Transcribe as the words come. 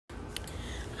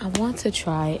I want to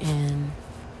try and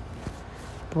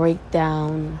break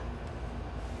down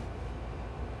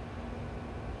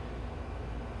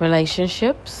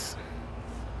relationships.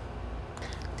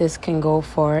 This can go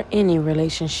for any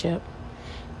relationship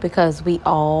because we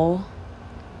all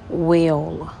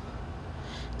will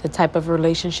the type of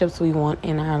relationships we want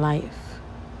in our life.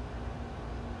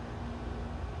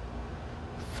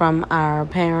 From our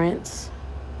parents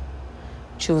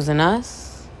choosing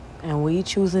us and we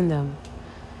choosing them,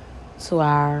 to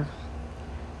our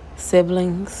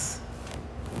siblings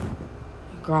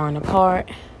growing apart,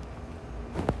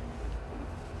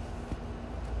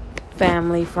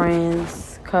 family,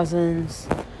 friends, cousins,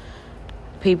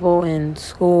 people in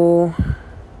school,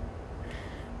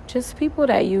 just people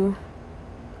that you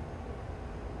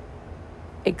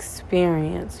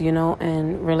experience,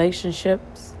 and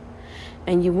relationships,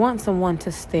 and you want someone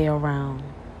to stay around.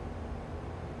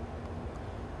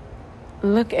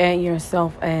 Look at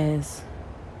yourself as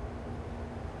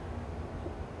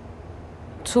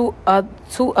two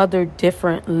other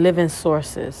different living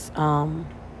sources.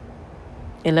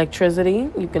 Electricity,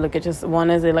 you can look at just one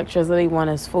as electricity, one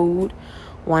as food,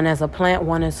 one as a plant,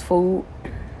 one as food.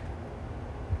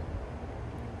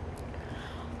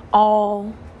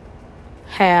 All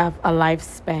have a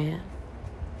lifespan.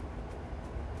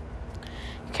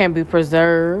 Can be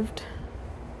preserved.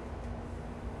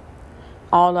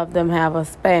 All of them have a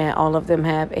span. All of them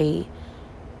have a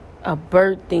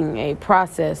birthing, a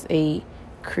process, a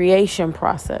creation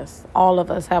process. All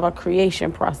of us have a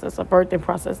creation process, a birthing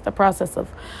process, the process of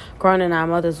growing in our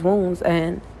mother's wombs.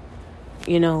 And,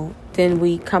 then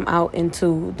we come out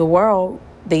into the world.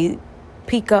 They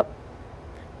peak up,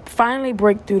 finally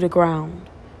break through the ground,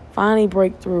 finally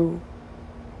break through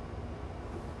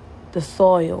the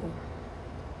soil,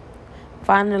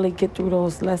 finally get through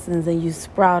those lessons, and you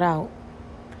sprout out.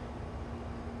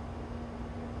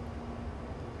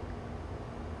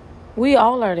 We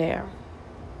all are there.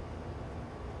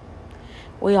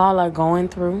 We all are going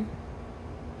through.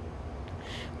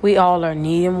 We all are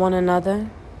needing one another.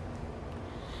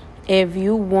 If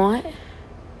you want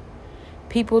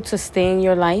people to stay in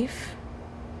your life,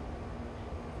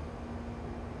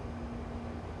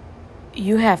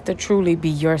 you have to truly be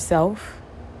yourself.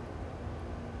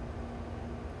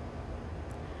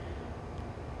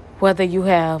 Whether you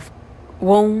have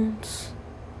wounds,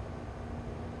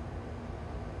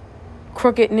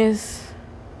 crookedness,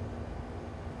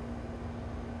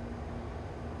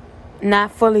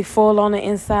 not fully full on the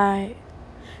inside,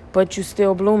 but you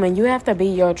still blooming, you have to be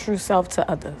your true self to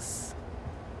others.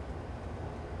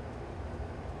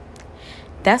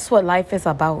 That's what life is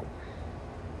about.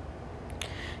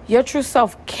 Your true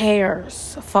self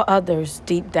cares for others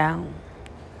deep down.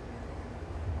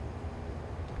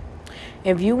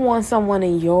 If you want someone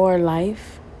in your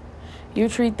life, you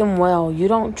treat them well. You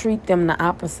don't treat them the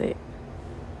opposite.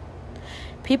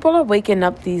 People are waking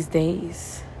up these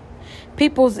days.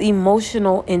 People's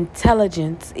emotional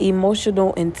intelligence,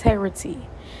 emotional integrity,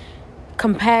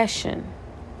 compassion,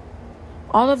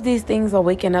 all of these things are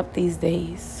waking up these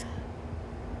days.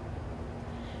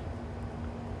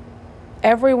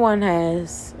 Everyone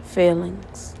has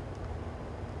feelings.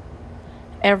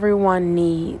 Everyone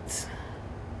needs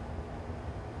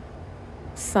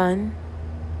sun.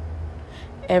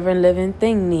 Every living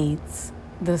thing needs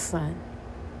the sun.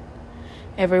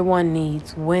 Everyone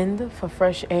needs wind for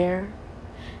fresh air.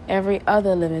 Every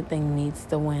other living thing needs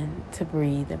the wind to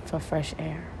breathe and for fresh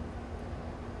air.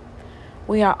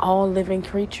 We are all living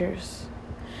creatures,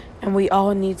 and we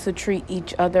all need to treat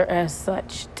each other as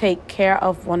such. Take care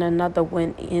of one another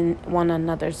when in one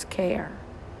another's care.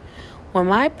 When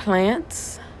my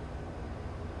plants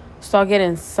start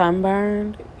getting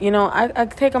sunburned, I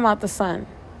take them out the sun.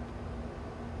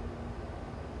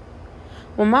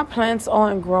 When my plants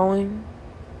aren't growing,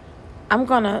 I'm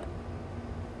going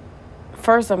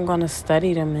to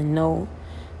study them and know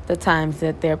the times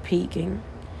that they're peaking.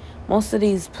 Most of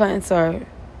these plants are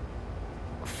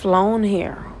flown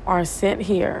here or sent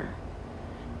here.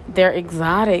 They're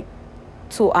exotic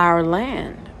to our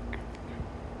land.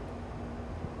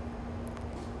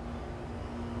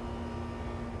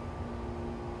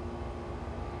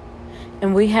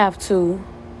 And we have to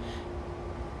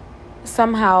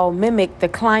somehow mimic the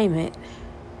climate.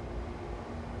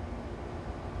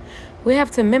 We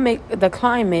have to mimic the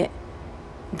climate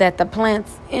that the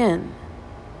plant's in.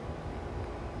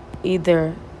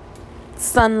 Either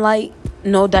sunlight,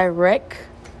 no direct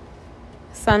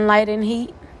sunlight and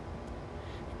heat,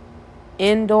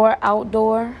 indoor,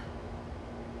 outdoor.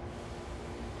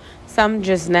 Some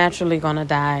just naturally gonna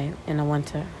die in the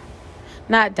winter.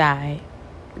 Not die,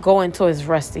 go into its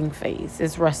resting phase,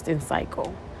 its resting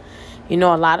cycle. You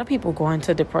know, a lot of people go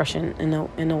into depression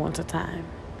in the winter time.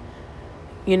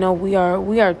 You know, we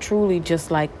are truly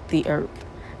just like the earth.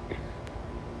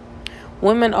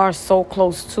 Women are so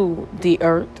close to the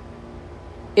earth.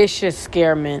 It should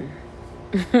scare men.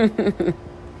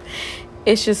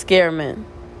 It should scare men.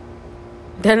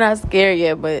 They're not scared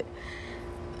yet, but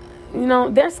you know,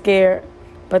 they're scared,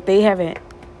 but they haven't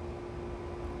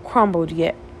crumbled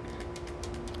yet.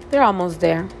 They're almost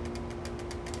there.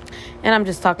 And I'm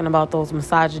just talking about those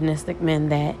misogynistic men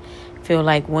that feel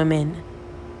like women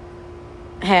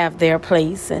have their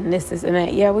place and this and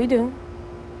that. Yeah, we do.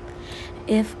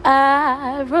 If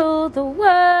I rule the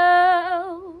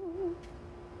world,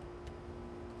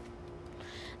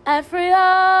 I free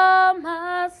all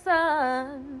my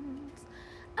sons.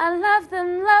 I love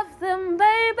them,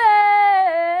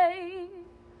 baby.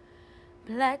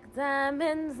 Black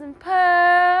diamonds and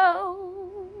pearls.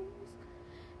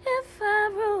 If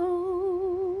I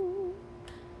rule,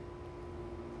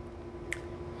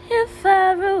 if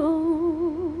I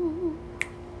rule.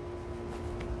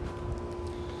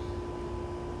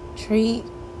 Treat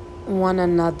one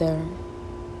another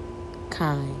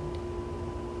kind.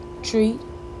 Treat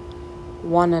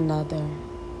one another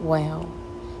well.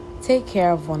 Take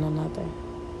care of one another.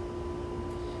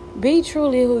 Be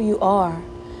truly who you are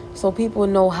so people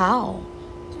know how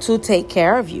to take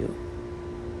care of you.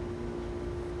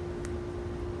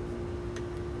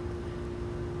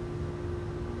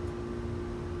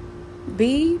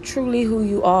 Be truly who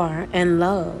you are and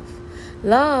love.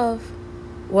 Love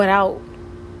without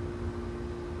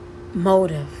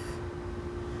motive.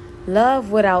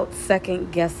 Love without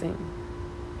second guessing.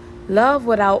 Love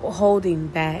without holding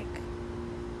back.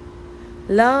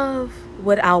 Love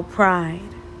without pride.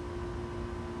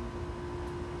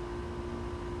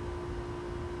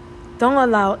 Don't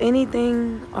allow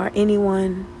anything or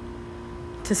anyone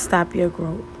to stop your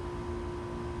growth.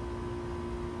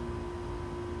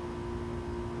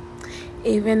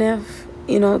 Even if,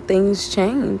 things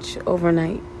change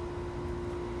overnight.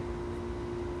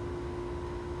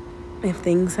 If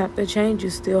things have to change, you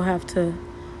still have to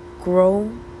grow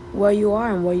where you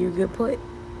are and where you get put.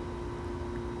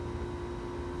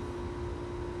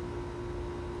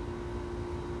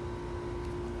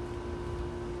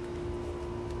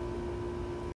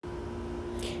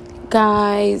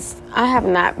 Guys, I have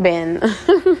not been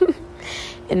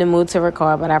in the mood to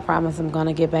record, but I promise I'm going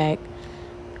to get back.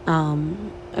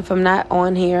 If I'm not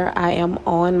on here, I am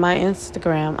on my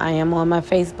Instagram. I am on my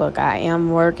Facebook. I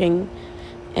am working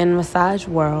in massage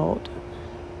world.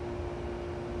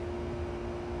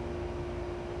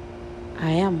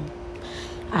 I am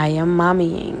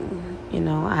mommying.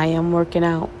 I am working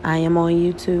out. I am on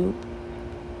YouTube.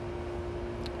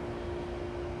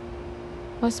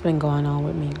 What's been going on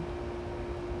with me?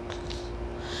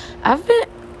 I've been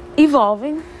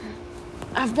evolving.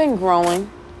 I've been growing.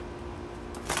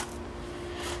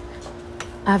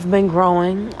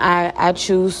 I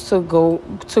choose to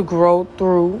grow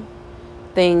through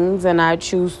things, and I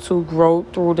choose to grow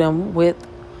through them with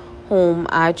whom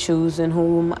I choose and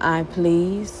whom I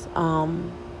please.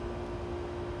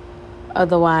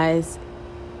 Otherwise,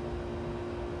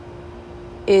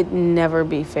 it'd never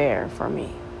be fair for me.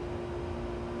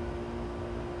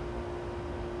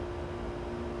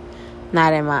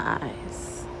 Not in my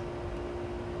eyes.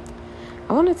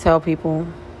 I want to tell people,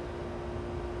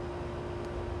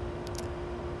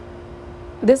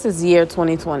 this is year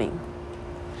 2020.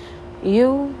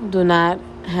 You do not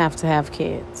have to have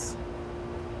kids.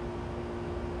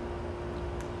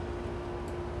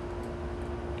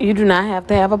 You do not have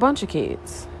to have a bunch of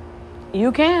kids.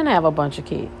 You can have a bunch of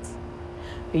kids.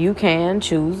 You can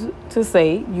choose to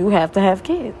say you have to have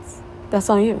kids. That's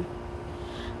on you.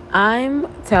 I'm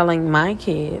telling my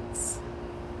kids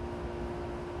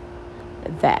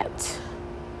that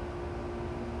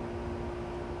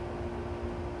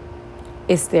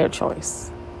it's their choice.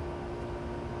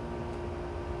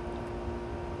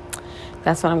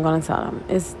 That's what I'm going to tell them.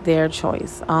 It's their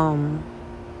choice.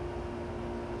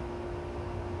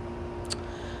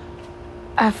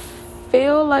 I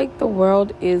feel like the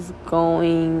world is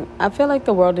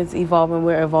evolving.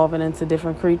 We're evolving into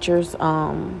different creatures.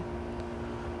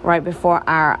 Right before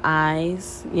our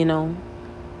eyes,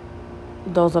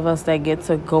 those of us that get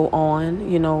to go on,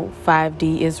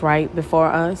 5D is right before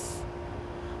us.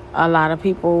 A lot of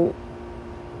people,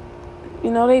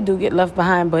 they do get left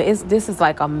behind, but this is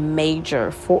like a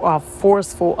major,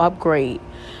 forceful upgrade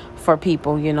for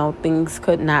people. Things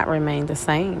could not remain the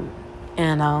same.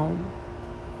 And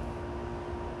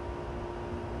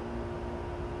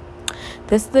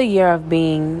this is the year of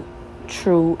being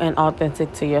true and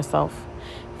authentic to yourself.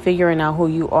 figuring out who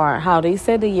you are. How they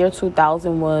said the year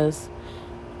 2000 was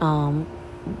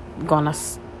gonna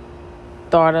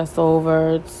start us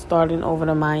over, starting over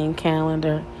the Mayan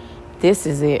calendar. This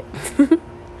is it.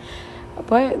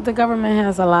 But the government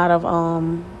has a lot of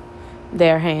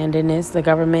their hand in this. The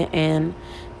government and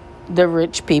the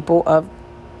rich people of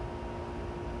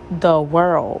the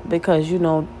world, because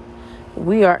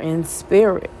we are in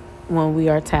spirit when we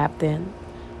are tapped in.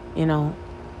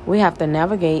 We have to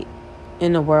navigate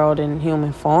in the world in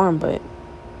human form, but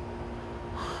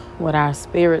with our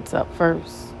spirits up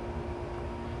first.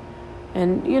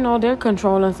 And they're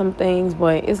controlling some things,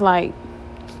 but it's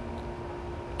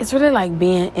really like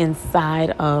being inside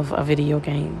of a video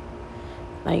game.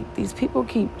 Like, these people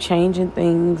keep changing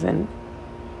things, and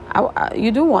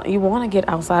you want to get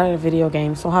outside of the video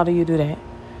game. So how do you do that?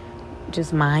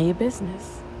 Just mind your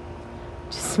business.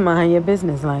 Just mind your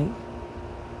business. Like,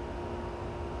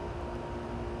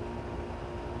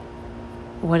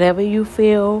 whatever you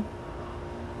feel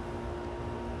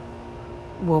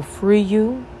will free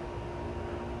you,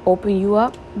 open you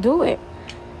up, do it.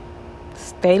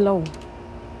 Stay low.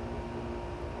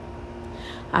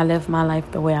 I live my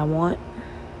life the way I want.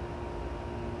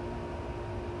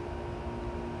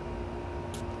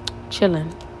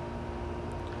 Chilling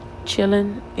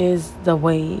is the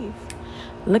wave.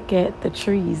 Look at the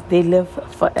trees, they live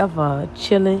forever.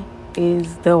 Chilling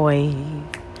is the wave.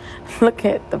 Look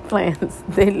at the plants,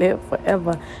 they live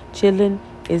forever. Chilling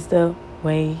is the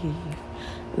wave.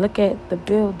 Look at the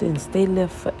buildings, they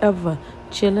live forever.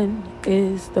 Chilling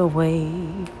is the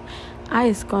wave.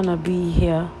 Ice gonna be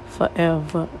here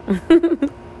forever.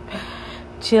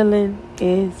 Chilling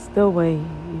is the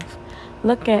wave.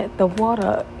 Look at the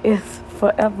water, it's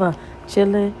forever.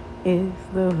 Chilling is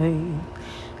the wave.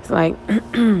 It's like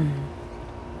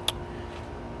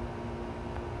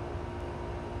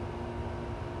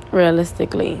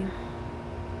realistically,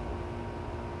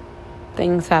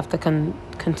 things have to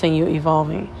continue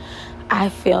evolving. I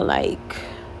feel like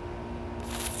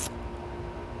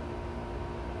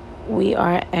we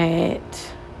are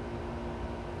at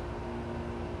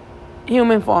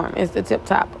human form is the tip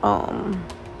top.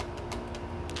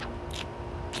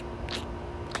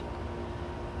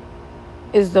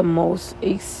 Is the most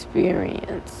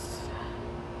experienced.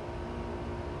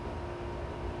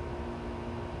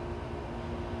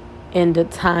 In the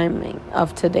timing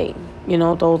of today.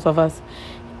 Those of us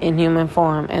in human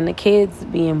form. And the kids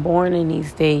being born in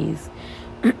these days,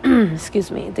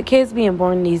 excuse me, the kids being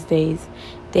born these days,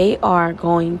 they're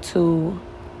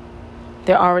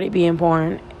already being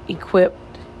born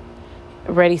equipped,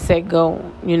 ready, set, go.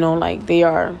 Like they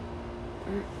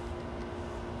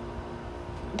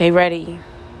ready.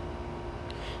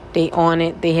 They on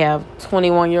it. They have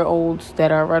 21-year-olds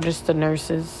that are registered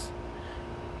nurses.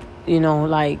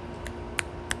 Like,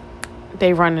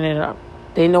 they running it up.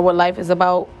 They know what life is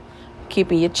about.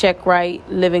 Keeping your check right,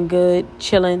 living good,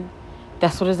 chilling.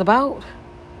 That's what it's about.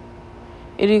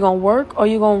 Either you're going to work or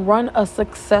you're going to run a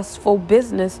successful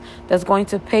business that's going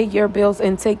to pay your bills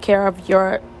and take care of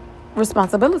your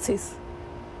responsibilities.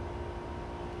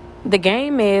 The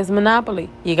game is Monopoly.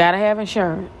 You got to have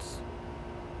insurance.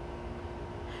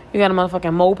 You got a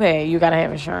motherfucking moped. You got to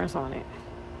have insurance on it.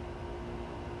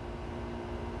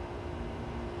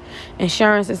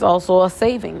 Insurance is also a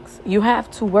savings. You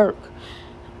have to work.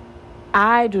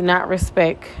 I do not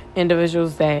respect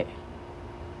individuals that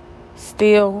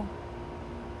steal,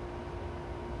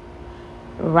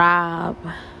 rob,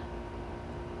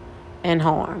 and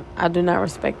harm. I do not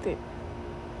respect it.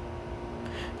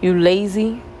 You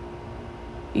lazy,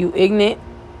 you ignorant,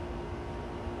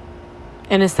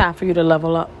 and it's time for you to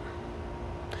level up.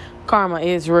 Karma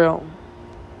is real.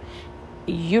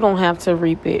 You don't have to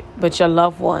reap it, but your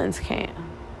loved ones can.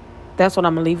 That's what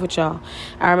I'm going to leave with y'all.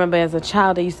 I remember as a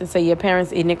child, they used to say your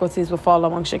parents' iniquities will fall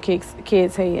amongst your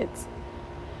kids' heads.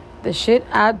 The shit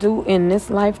I do in this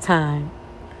lifetime,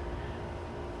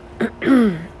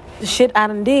 the shit I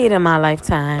done did in my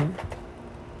lifetime,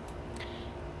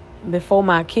 before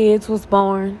my kids was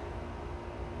born,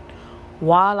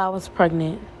 while I was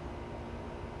pregnant,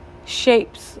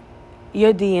 shapes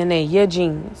your DNA, your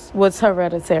genes, what's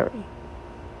hereditary.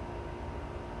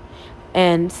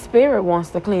 And spirit wants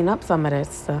to clean up some of that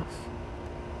stuff.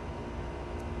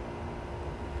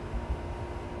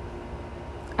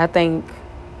 I thank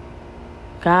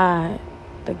God,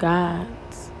 the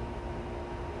gods,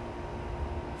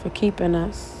 for keeping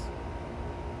us.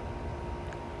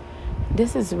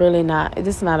 This is not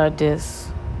a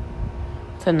diss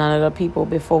to none of the people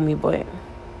before me, but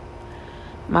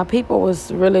my people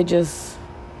was really just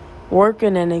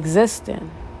working and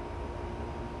existing.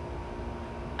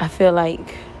 I feel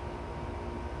like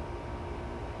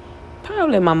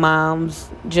probably my mom's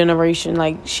generation.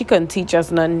 Like, she couldn't teach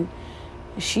us nothing.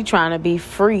 She trying to be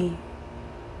free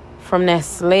from that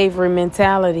slavery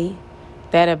mentality,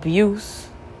 that abuse,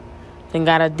 then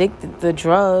got addicted to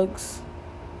drugs.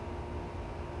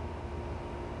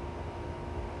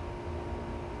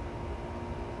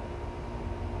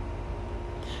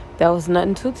 That was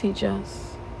nothing to teach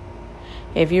us.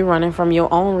 If you're running from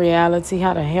your own reality,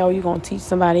 how the hell you gonna teach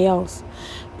somebody else?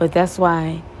 But that's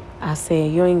why I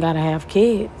said you ain't gotta have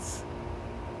kids.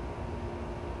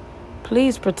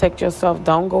 Please protect yourself.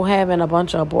 Don't go having a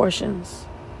bunch of abortions.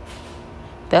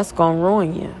 That's gonna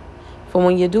ruin you for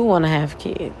when you do want to have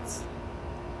kids.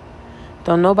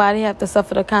 Don't nobody have to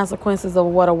suffer the consequences of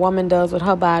what a woman does with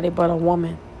her body but a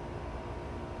woman.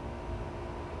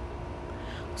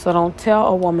 So don't tell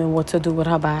a woman what to do with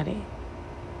her body.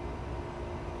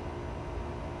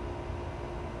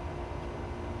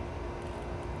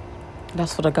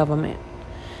 That's for the government.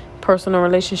 Personal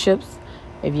relationships.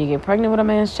 If you get pregnant with a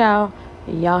man's child,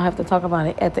 y'all have to talk about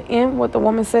it. At the end, what the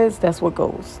woman says, that's what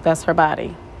goes. That's her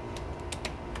body.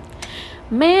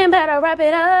 Man better wrap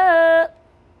it up.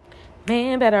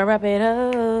 Man better wrap it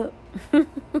up.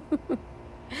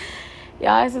 Y'all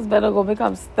asses better go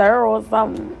become sterile or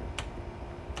something.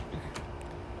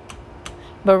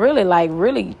 But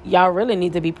really, y'all really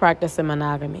need to be practicing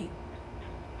monogamy.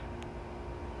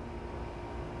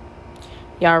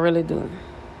 Y'all really do.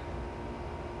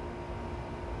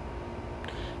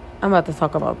 I'm about to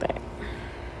talk about that.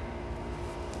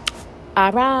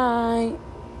 All right.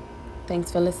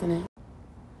 Thanks for listening.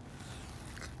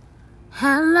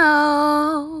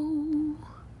 Hello.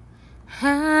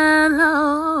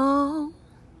 Hello.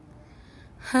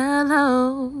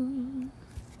 Hello.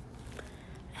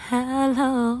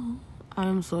 Hello.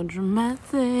 I'm so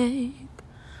dramatic.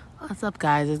 What's up,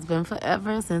 guys? It's been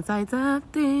forever since I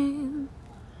tapped in.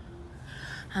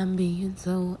 I'm being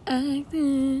so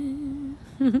active.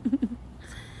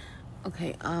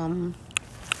 Okay,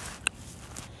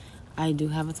 I do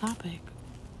have a topic.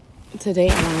 Today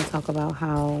I want to talk about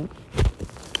how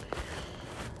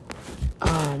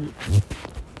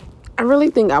I really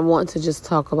think I want to just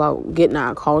talk about getting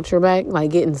our culture back,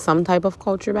 like getting some type of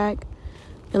culture back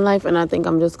in life. And I think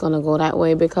I'm just going to go that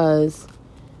way because,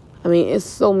 I mean, it's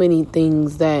so many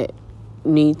things that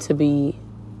need to be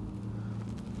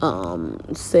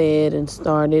said and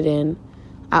started. And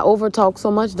I overtalk so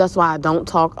much. That's why I don't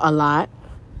talk a lot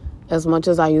as much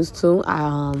as I used to.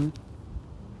 I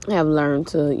have learned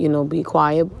to, be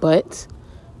quiet. But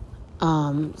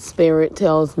Spirit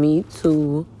tells me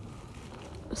to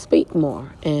speak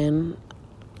more. And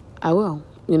I will,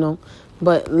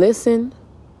 But listen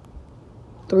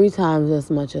 3 times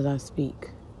as much as I speak.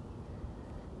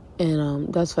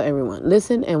 And that's for everyone.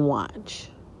 Listen and watch.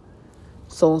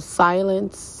 So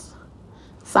silent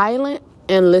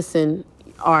and listen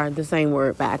are the same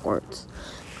word backwards.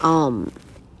 One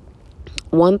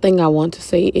thing I want to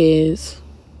say is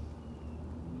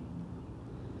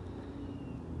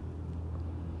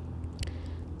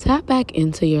tap back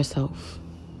into yourself.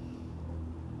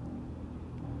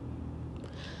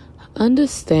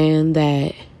 Understand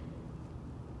that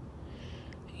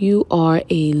you are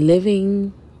a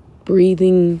living,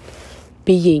 breathing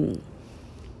being.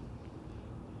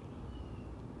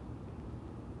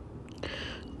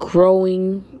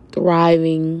 Growing,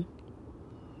 thriving,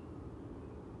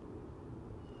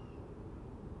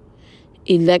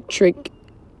 electric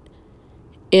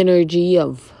energy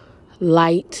of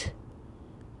light,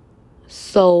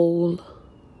 soul,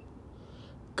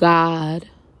 God,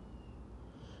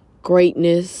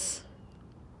 greatness,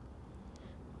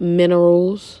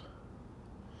 minerals,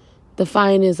 the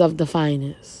finest of the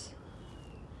finest.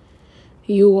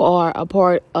 You are a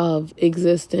part of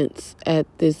existence at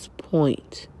this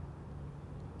point.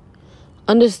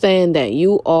 Understand that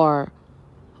you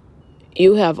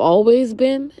have always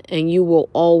been and you will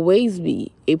always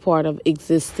be a part of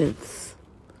existence.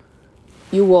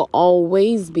 You will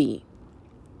always be.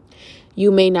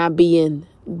 You may not be in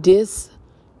this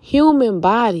human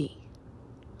body.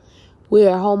 We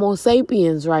are Homo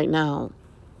sapiens right now.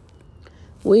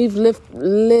 We've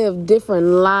lived different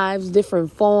lives,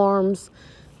 different forms,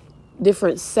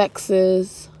 different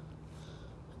sexes,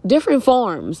 different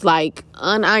forms, like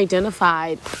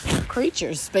unidentified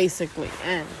creatures, basically.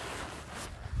 And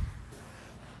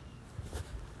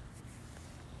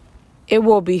it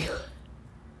will behoove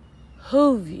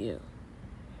you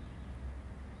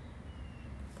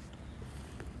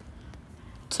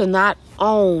to not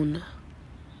own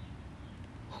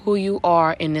who you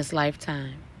are in this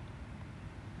lifetime.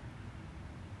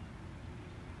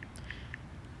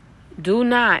 Do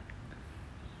not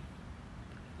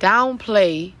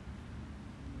downplay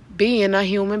being a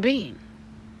human being.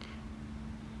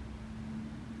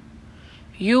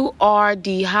 You are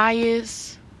the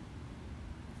highest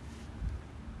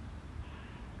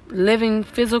living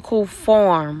physical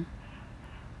form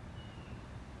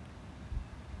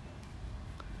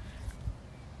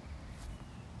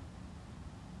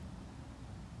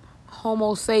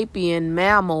Homo sapien,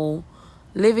 mammal,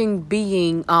 living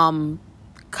being,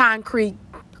 concrete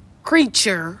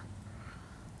creature.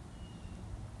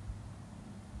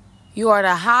 You are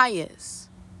the highest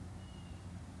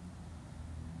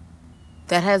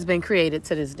that has been created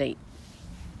to this date.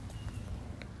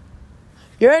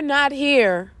 You're not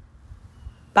here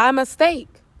by mistake.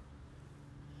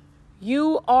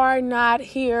 You are not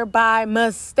here by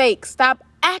mistake. Stop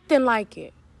acting like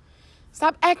it.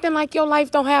 Stop acting like your life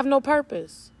don't have no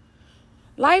purpose.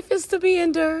 Life is to be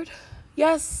endured.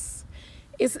 Yes.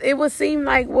 It would seem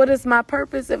like, what is my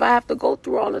purpose if I have to go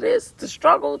through all of this? To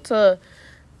struggle, to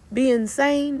be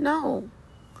insane? No.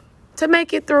 To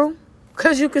make it through.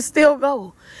 Because you can still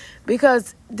go.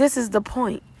 Because this is the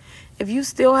point. If you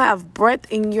still have breath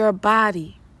in your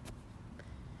body,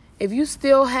 if you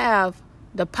still have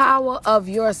the power of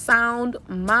your sound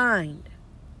mind,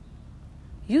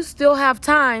 you still have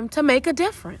time to make a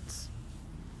difference.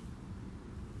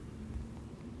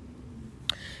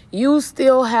 You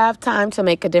still have time to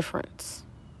make a difference.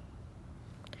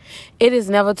 It is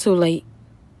never too late.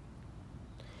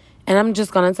 And I'm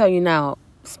just going to tell you now,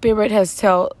 Spirit has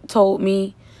told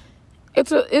me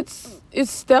it's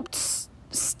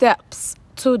steps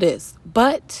to this,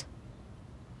 but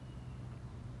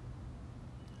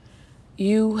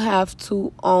you have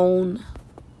to own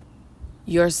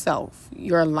yourself,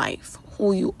 your life,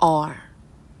 who you are.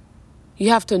 You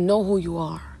have to know who you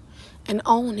are and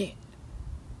own it.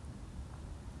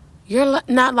 You're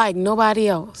not like nobody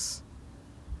else.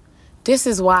 This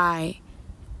is why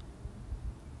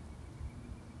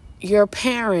your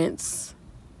parents,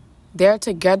 their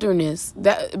togetherness,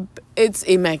 that it's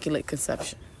immaculate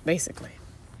conception, basically.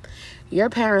 Your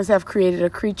parents have created a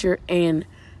creature and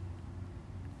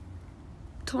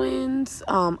twins,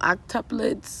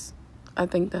 octuplets, I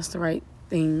think that's the right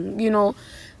thing. You know,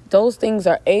 those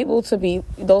people are able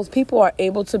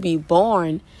to be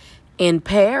born in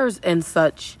pairs and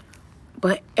such,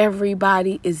 but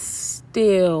everybody is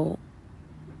still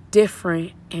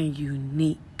different and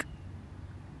unique.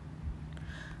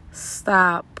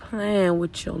 Stop playing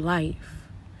with your life.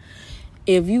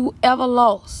 If you ever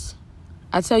lost,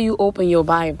 I tell you open your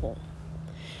Bible.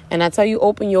 And I tell you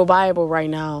open your Bible right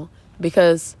now,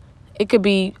 because it could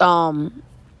be your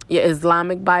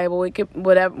Islamic Bible, it could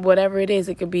whatever it is,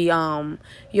 it could be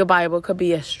your Bible could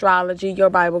be astrology, your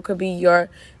Bible could be your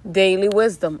daily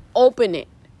wisdom. Open it.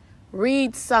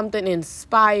 Read something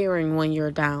inspiring when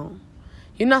you're down.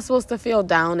 You're not supposed to feel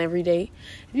down every day.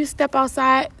 If you step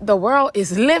outside, the world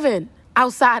is living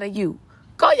outside of you.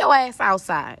 Go your ass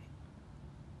outside.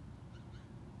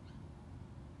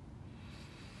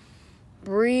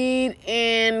 Breathe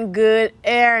in good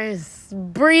air.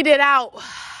 Breathe it out.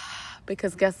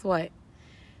 Because guess what?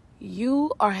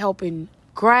 You are helping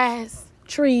grass,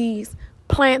 trees,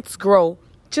 plants grow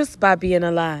just by being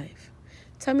alive.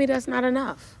 Tell me that's not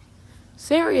enough.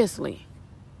 Seriously.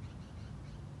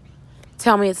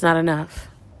 Tell me it's not enough.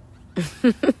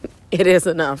 It is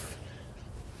enough.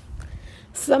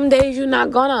 Some days you're not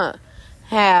gonna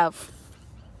have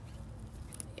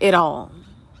it all.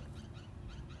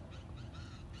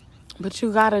 But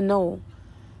you gotta know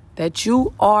that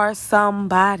you are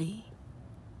somebody.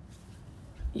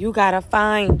 You gotta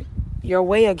find your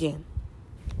way again.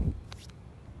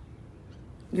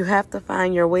 You have to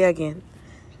find your way again.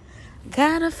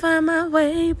 Gotta find my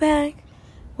way back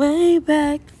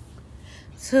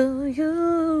to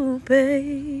you,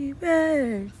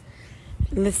 baby.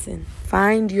 Listen,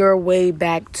 find your way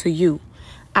back to you.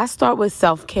 I start with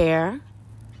self-care.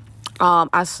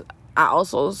 I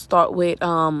also start with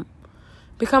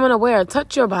becoming aware.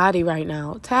 Touch your body right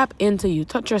now. Tap into you.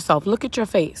 Touch yourself. Look at your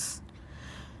face.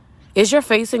 Is your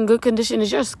face in good condition?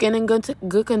 Is your skin in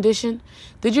good condition?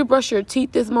 Did you brush your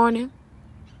teeth this morning?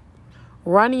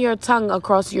 Run your tongue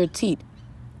across your teeth.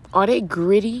 Are they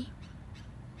gritty?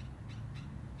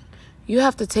 You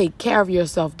have to take care of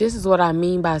yourself. This is what I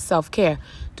mean by self-care.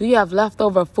 Do you have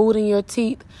leftover food in your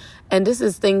teeth? And this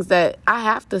is things that I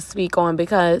have to speak on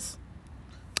because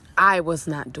I was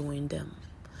not doing them.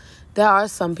 There are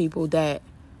some people that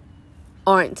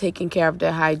aren't taking care of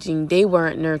their hygiene. They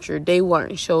weren't nurtured. They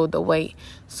weren't showed the way.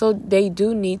 So they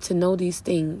do need to know these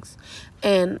things.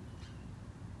 And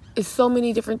it's so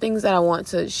many different things that I want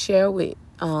to share with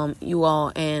you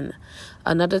all. And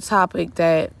another topic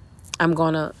that I'm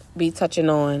going to be touching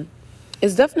on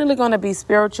It's definitely going to be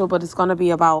spiritual, but it's going to be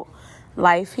about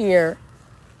life here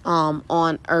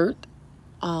on earth.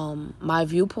 My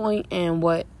viewpoint and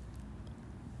what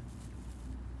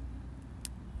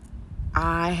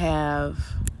I have,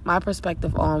 my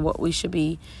perspective on what we should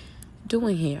be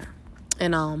doing here.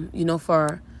 And,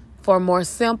 for more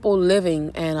simple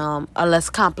living and a less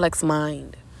complex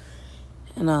mind.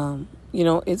 And,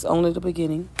 it's only the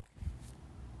beginning.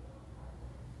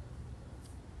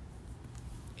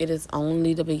 It is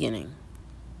only the beginning.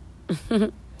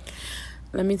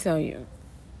 Let me tell you,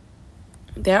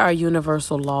 there are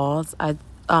universal laws. I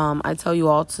tell you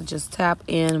all to just tap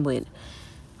in with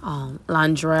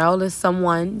Landrell is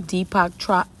someone, Deepak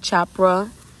Chopra,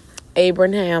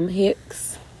 Abraham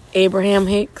Hicks,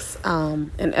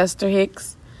 and Esther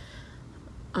Hicks,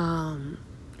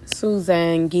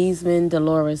 Suzanne Giesman,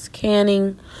 Dolores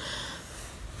Canning.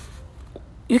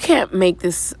 You can't make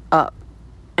this up,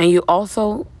 and you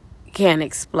also can't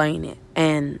explain it,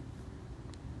 and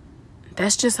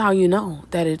that's just how you know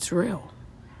that it's real.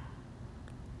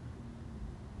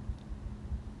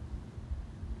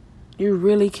 You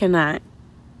really cannot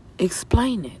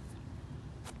explain it.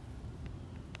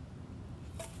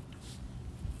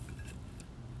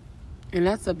 And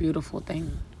that's a beautiful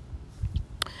thing.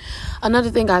 Another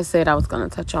thing I said I was going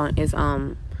to touch on is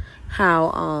how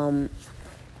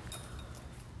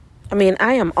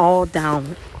I am all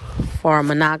down for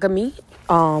monogamy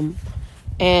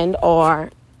and or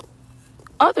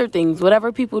other things,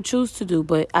 whatever people choose to do,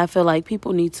 but I feel like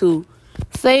people need to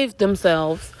save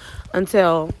themselves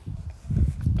until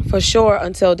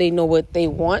they know what they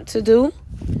want to do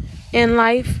in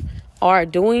life, are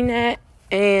doing that,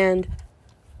 and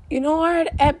are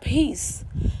at peace,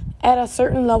 at a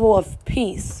certain level of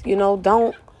peace.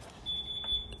 Don't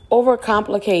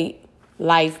overcomplicate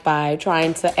life by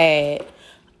trying to add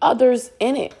others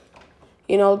in it.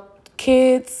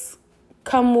 Kids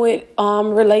come with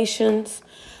relations.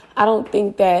 I don't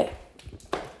think that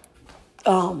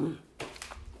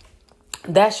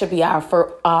that should be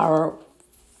our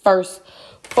first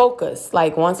focus.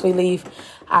 Like, once we leave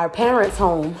our parents'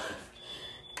 home,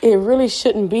 it really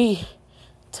shouldn't be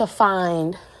to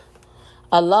find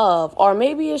a love, or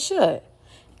maybe it should.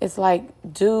 It's like,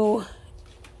 I'm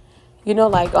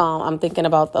thinking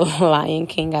about the Lion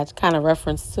King. I kind of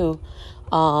referenced to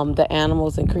the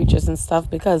animals and creatures and stuff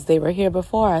because they were here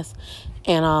before us,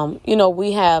 and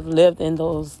we have lived in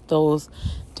those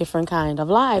different kind of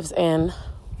lives, and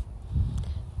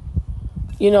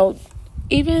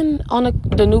even on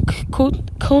the new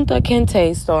Kunta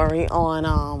Kinte story on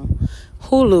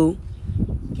Hulu,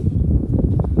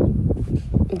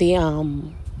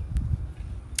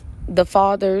 the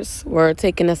fathers were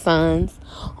taking the sons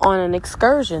on an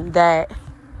excursion that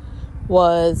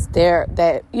was their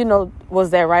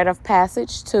rite of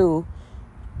passage to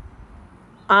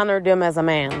honor them as a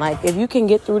man. Like, if you can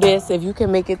get through this, if you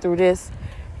can make it through this,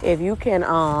 if you can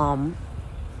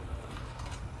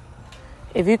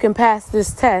pass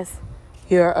this test,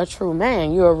 you're a true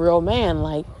man. You're a real man.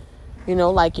 Like,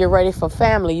 you're ready for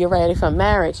family. You're ready for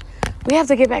marriage. We have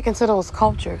to get back into those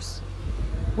cultures.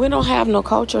 We don't have no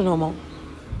culture no more.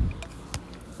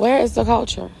 Where is the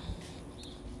culture?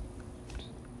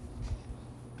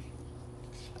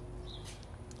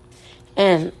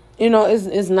 And,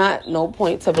 it's not no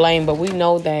point to blame, but we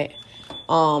know that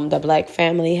the black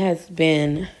family has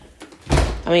been,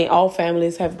 all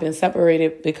families have been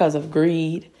separated because of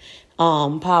greed,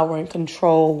 power and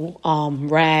control,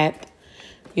 wrath.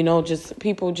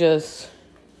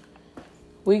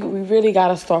 We really got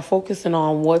to start focusing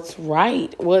on what's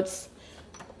right, what's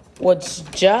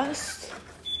just,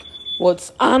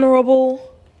 what's honorable.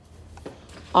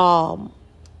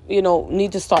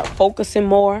 Need to start focusing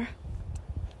more.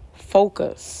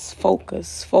 Focus.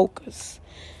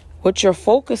 What you're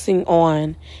focusing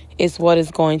on is what is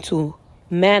going to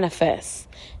manifest.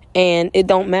 And it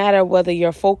don't matter whether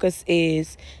your focus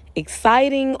is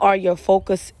exciting or your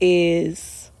focus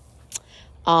is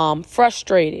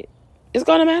frustrated. It's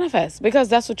going to manifest because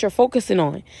that's what you're focusing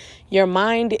on. Your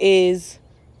mind is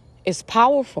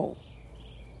powerful.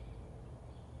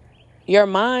 Your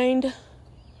mind,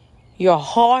 your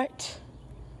heart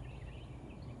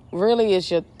really is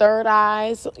your third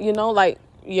eyes, like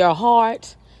your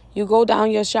heart. You go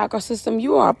down your chakra system.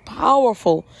 You are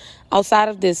powerful outside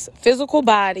of this physical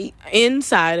body,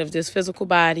 inside of this physical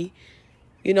body.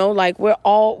 Like we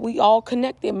all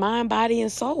connected, mind, body,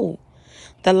 and soul.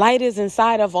 The light is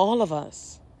inside of all of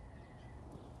us.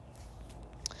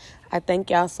 I thank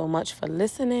y'all so much for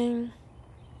listening.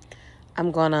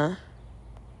 I'm going to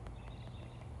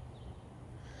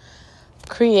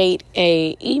create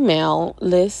a email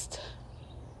list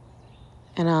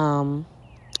And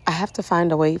I have to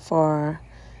find a way for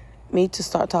me to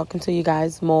start talking to you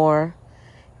guys more,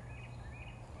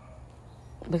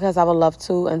 because I would love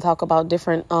to, and talk about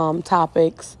different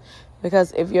topics.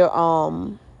 Because if you're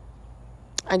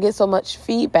I get so much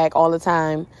feedback all the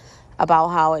time about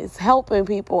how it's helping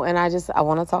people, and I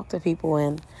want to talk to people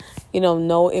and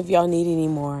know if y'all need any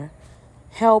more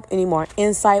help, any more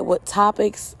insight, what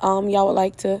topics y'all would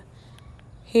like to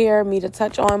hear me to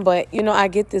touch on. But I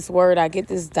get this word, I get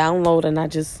this download, and I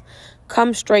just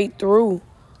come straight through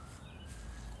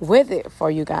with it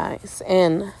for you guys.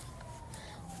 And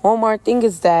one more thing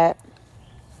is that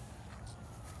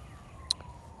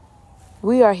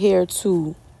we are here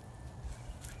to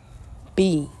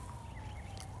be.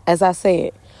 As I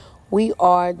said, we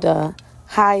are the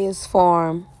highest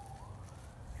form,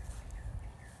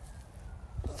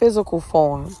 physical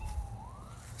form,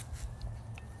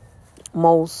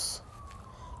 most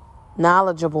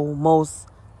knowledgeable, most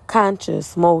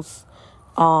conscious, most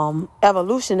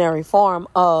evolutionary form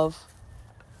of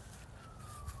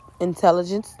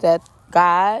intelligence that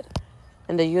God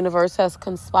and the universe has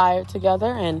conspired together.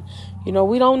 And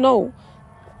we don't know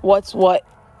what's what.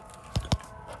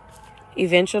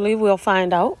 Eventually we'll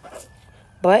find out,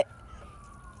 but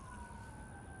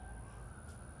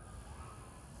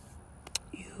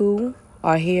you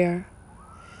are here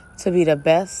to be the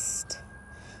best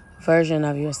version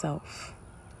of yourself.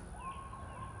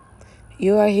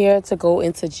 You are here to go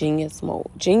into genius mode.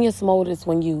 Genius mode is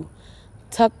when you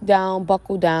tuck down,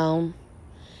 buckle down,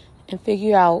 and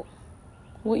figure out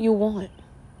what you want.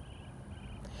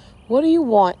 What do you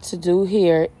want to do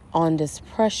here on this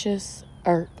precious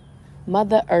earth,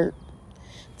 Mother Earth,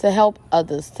 to help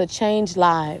others, to change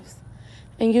lives?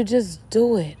 And you just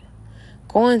do it.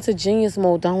 Go into genius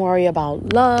mode. Don't worry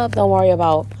about love. Don't worry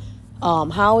about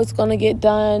how it's going to get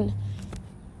done,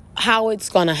 how it's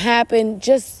going to happen.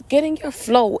 Just get in your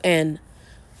flow and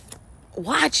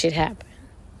watch it happen.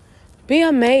 Be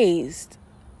amazed.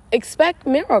 Expect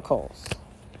miracles.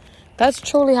 That's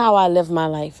truly how I live my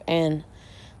life. And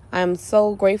I'm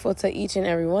so grateful to each and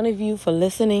every one of you for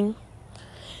listening.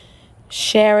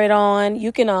 Share it on.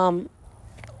 You can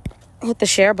hit the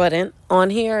share button on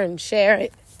here and share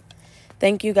it.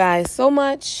 Thank you guys so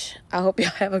much. I hope y'all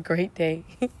have a great day.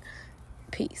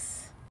 Peace.